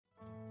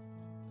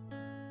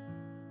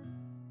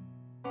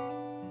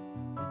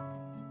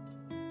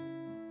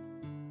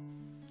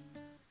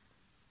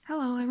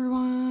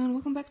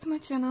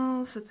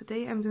channel. So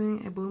today I'm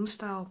doing a bloom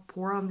style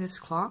pour on this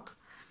clock.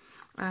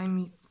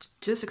 I'm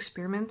just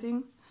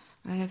experimenting.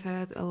 I have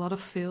had a lot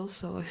of fails,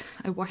 so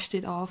I washed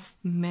it off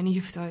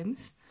many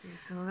times. Okay,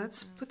 so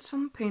let's put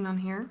some paint on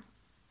here.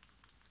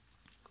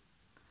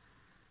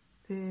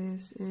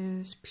 This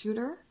is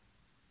Pewter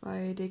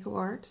by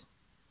DecoArt.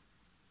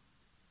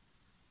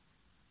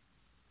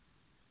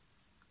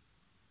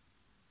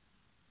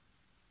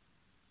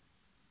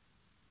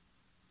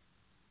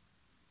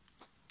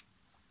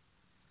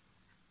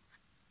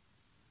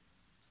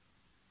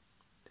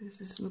 This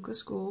is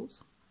Lukas Gold.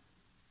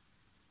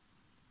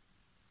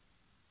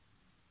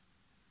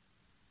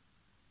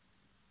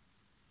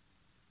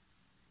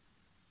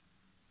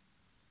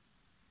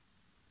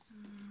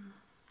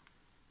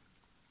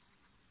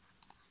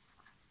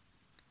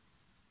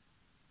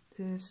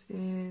 This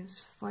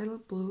is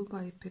Violet Blue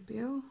by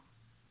Pebeo.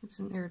 It's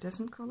an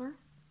iridescent color.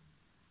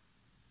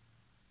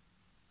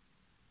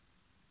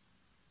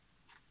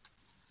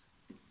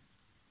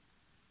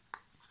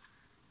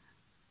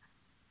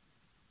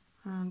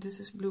 This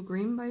is Blue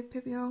Green by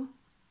Pebeo,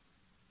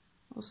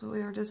 also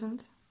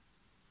iridescent.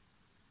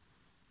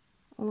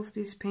 All of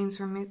these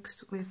paints are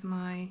mixed with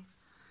my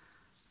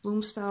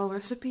bloom style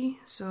recipe,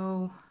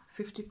 so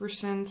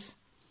 50%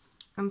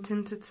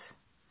 Untinted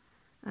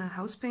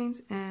house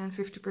paint and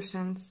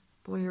 50%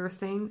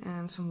 polyurethane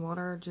and some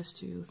water just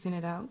to thin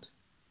it out.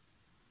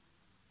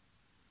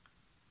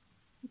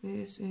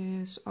 This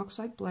is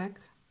Oxide Black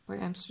by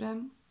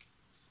Amsterdam,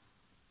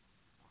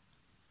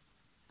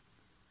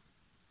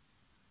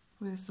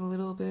 with a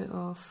little bit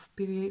of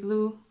PVA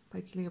glue by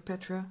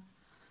Cleopatra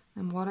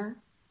and water.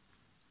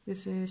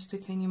 This is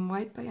Titanium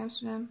White by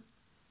Amsterdam,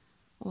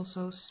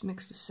 also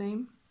mixed the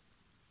same.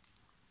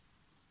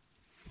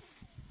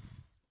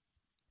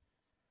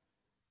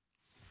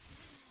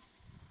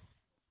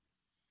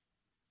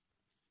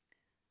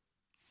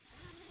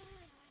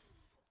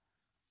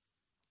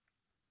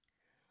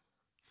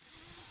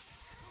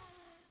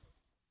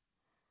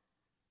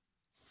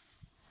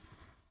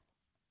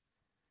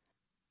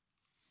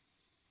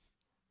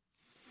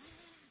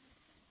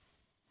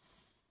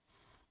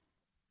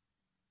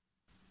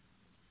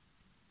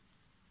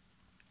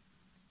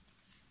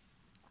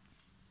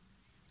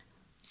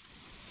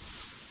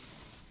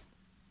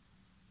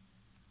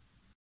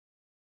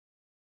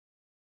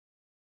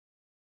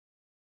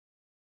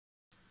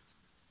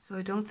 So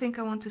I don't think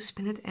I want to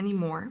spin it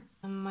anymore.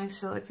 My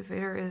cell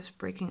activator is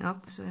breaking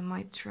up, so I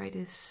might try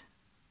this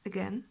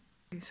again.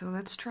 Okay, so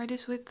let's try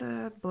this with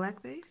the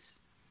black base.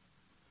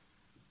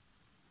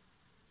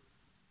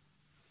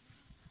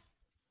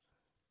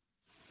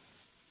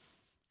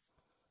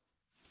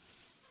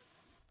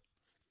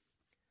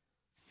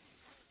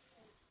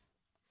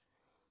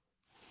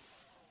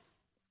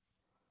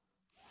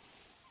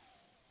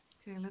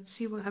 Okay, let's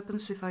see what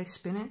happens if I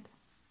spin it.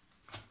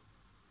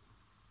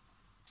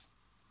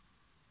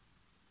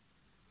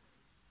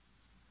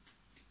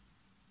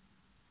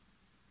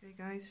 Okay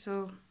guys,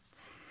 so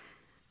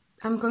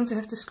I'm going to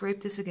have to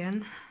scrape this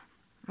again.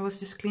 I was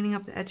just cleaning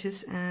up the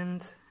edges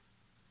and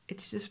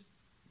it's just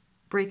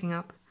breaking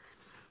up.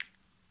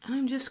 And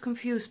I'm just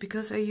confused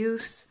because I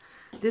used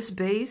this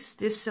base,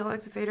 this cell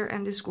activator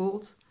and this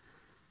gold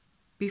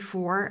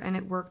before and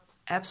it worked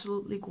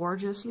absolutely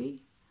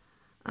gorgeously.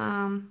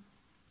 So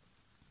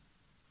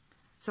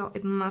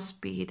it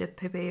must be the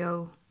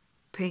Pebeo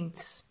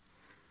paints.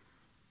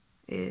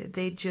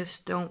 They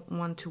just don't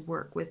want to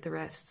work with the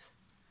rest.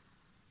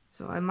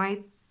 So I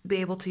might be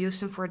able to use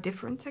them for a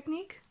different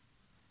technique.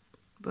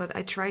 But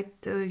I tried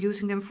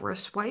using them for a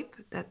swipe.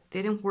 That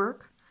didn't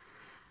work.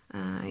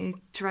 I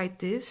tried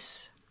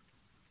this.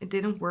 It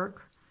didn't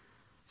work.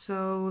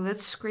 So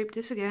let's scrape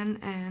this again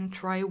and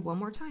try one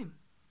more time.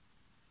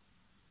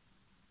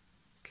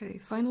 Okay,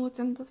 final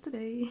attempt of the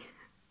day.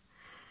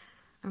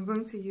 I'm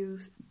going to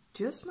use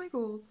just my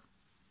gold.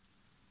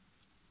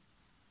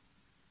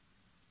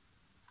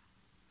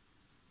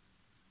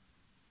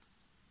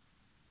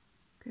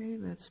 Okay,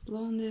 let's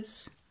blow on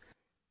this.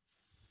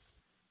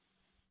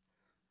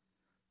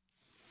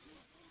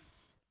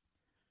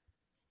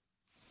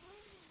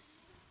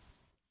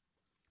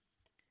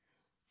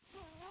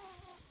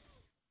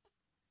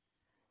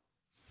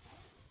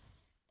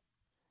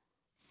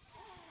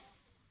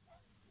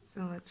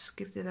 So let's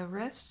give it a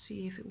rest,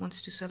 see if it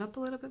wants to set up a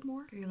little bit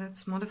more. Okay,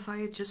 let's modify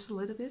it just a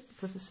little bit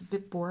because it's a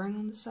bit boring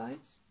on the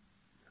sides.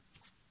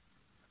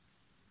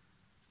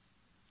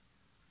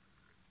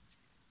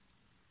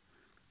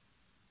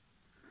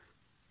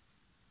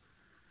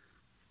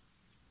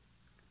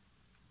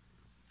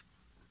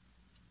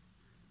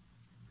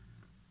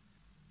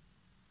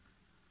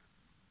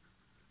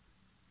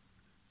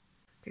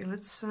 Okay,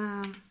 let's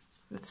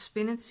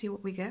spin it, see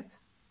what we get.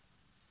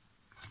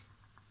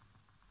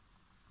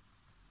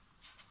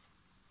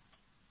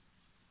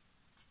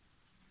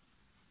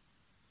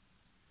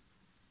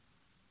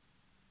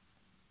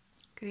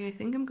 Okay, I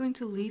think I'm going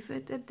to leave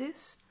it at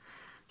this.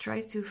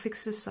 Try to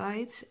fix the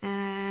sides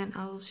and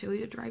I'll show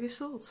you the dry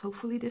results.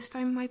 Hopefully this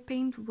time my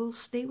paint will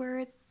stay where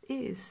it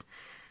is.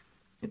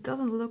 It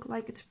doesn't look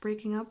like it's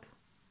breaking up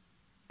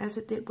as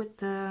it did with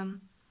the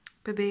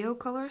Pebeo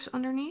colors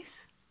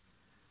underneath.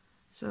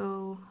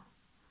 So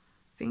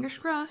fingers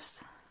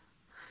crossed.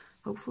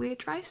 Hopefully it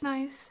dries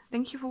nice.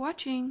 Thank you for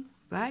watching.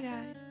 Bye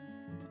guys.